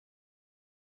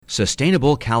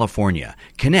Sustainable California.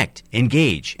 Connect,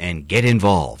 engage, and get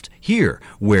involved. Here,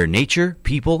 where nature,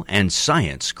 people, and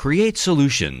science create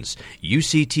solutions.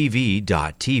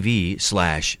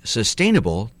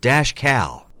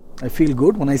 uctv.tv/sustainable-cal. I feel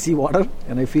good when I see water,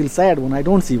 and I feel sad when I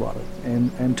don't see water.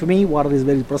 And to me, water is a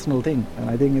very personal thing. And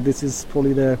I think this is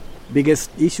probably the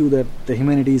biggest issue that the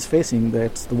humanity is facing,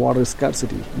 that's the water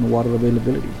scarcity and water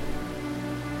availability.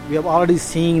 We have already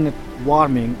seen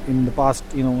warming in the past,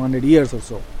 100 years or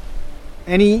so.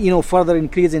 Any, further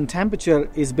increase in temperature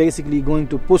is basically going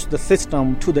to push the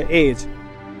system to the edge.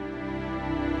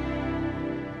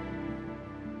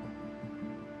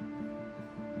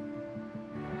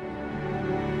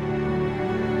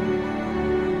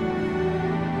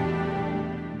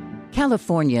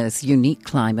 California's unique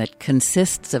climate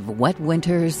consists of wet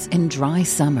winters and dry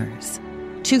summers.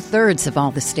 2/3 of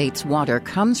all the state's water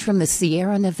comes from the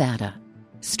Sierra Nevada.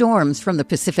 Storms from the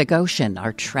Pacific Ocean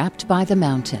are trapped by the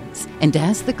mountains, and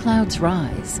as the clouds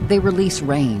rise, they release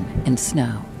rain and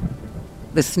snow.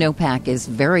 The snowpack is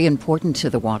very important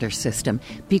to the water system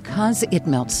because it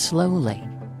melts slowly,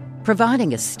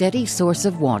 providing a steady source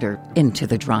of water into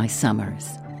the dry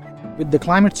summers. With the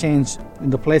climate change in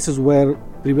the places where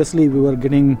previously we were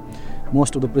getting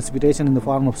most of the precipitation in the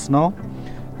form of snow,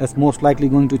 that's most likely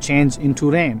going to change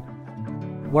into rain.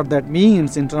 What that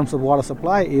means in terms of water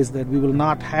supply is that we will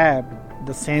not have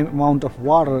the same amount of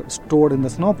water stored in the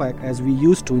snowpack as we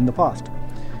used to in the past.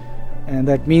 And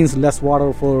that means less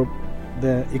water for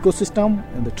the ecosystem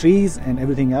and the trees and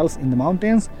everything else in the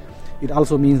mountains. It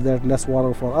also means that less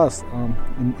water for us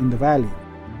in the valley.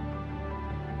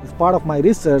 As part of my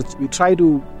research, we try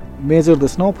to measure the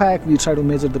snowpack, we try to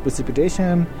measure the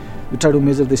precipitation, we try to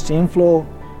measure the stream flow,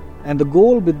 and the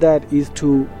goal with that is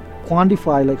to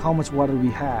quantify how much water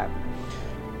we have,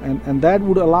 and that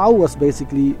would allow us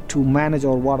basically to manage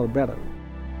our water better.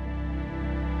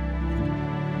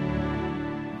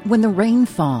 When the rain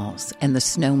falls and the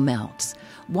snow melts,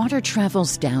 water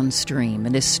travels downstream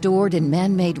and is stored in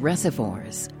man-made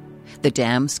reservoirs. The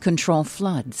dams control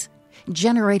floods,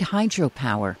 generate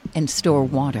hydropower, and store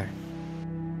water.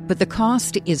 But the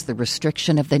cost is the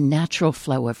restriction of the natural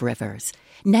flow of rivers,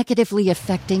 negatively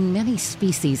affecting many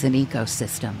species and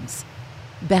ecosystems.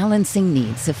 Balancing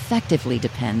needs effectively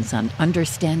depends on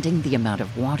understanding the amount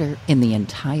of water in the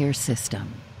entire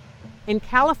system. In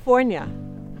California,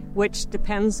 which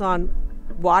depends on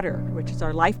water, which is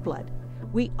our lifeblood,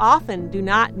 we often do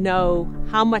not know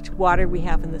how much water we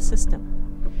have in the system.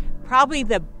 Probably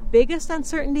the biggest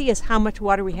uncertainty is how much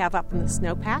water we have up in the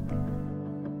snowpack.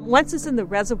 Once it's in the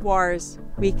reservoirs,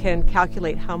 we can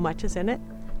calculate how much is in it.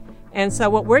 And so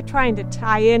what we're trying to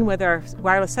tie in with our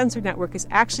wireless sensor network is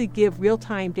actually give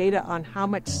real-time data on how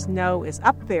much snow is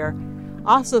up there,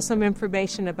 also some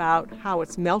information about how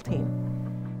it's melting.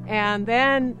 And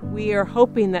then we are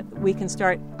hoping that we can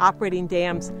start operating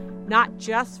dams not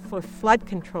just for flood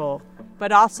control,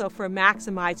 but also for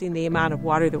maximizing the amount of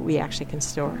water that we actually can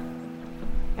store.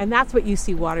 And that's what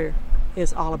UC Water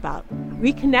is all about,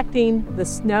 reconnecting the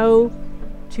snow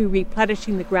to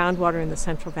replenishing the groundwater in the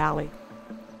Central Valley.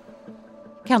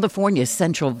 California's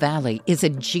Central Valley is a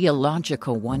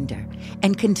geological wonder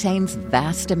and contains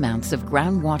vast amounts of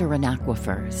groundwater and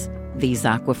aquifers. These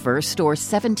aquifers store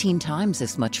 17 times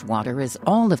as much water as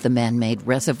all of the man-made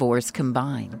reservoirs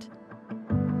combined.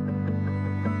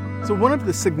 So one of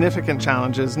the significant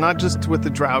challenges, not just with the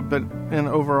drought, but in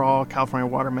overall California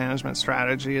water management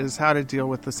strategy, is how to deal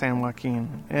with the San Joaquin.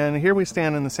 And here we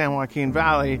stand in the San Joaquin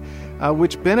Valley,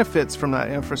 which benefits from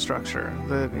that infrastructure.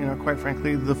 Quite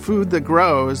frankly, the food that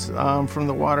grows from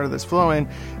the water that's flowing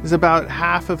is about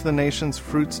half of the nation's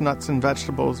fruits, nuts, and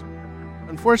vegetables.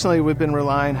 Unfortunately, we've been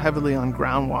relying heavily on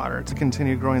groundwater to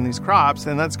continue growing these crops,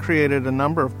 and that's created a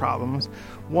number of problems.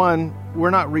 One,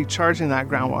 we're not recharging that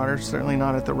groundwater, certainly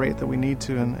not at the rate that we need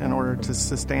to in order to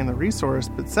sustain the resource.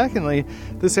 But secondly,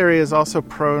 this area is also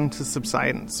prone to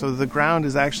subsidence. So the ground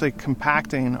is actually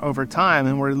compacting over time,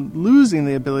 and we're losing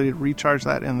the ability to recharge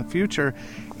that in the future.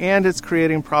 And it's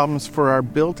creating problems for our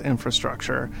built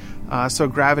infrastructure. So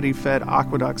gravity-fed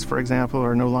aqueducts, for example,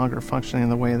 are no longer functioning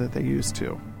the way that they used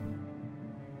to.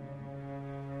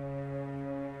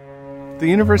 The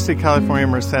University of California,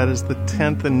 Merced is the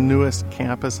 10th and newest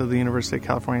campus of the University of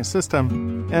California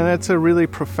system, and it's a really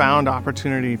profound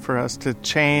opportunity for us to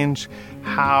change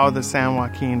how the San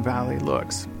Joaquin Valley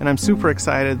looks. And I'm super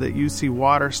excited that UC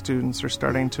Water students are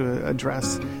starting to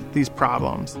address these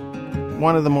problems.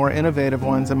 One of the more innovative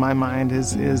ones in my mind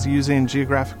is using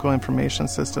geographical information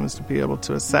systems to be able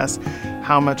to assess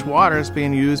how much water is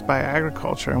being used by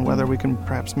agriculture and whether we can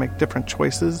perhaps make different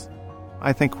choices.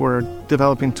 I think we're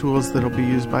developing tools that will be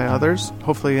used by others,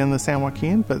 hopefully in the San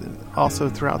Joaquin, but also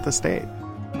throughout the state.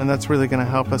 And that's really going to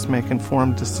help us make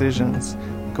informed decisions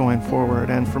going forward.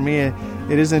 And for me,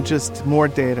 it isn't just more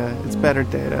data, it's better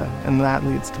data, and that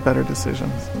leads to better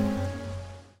decisions.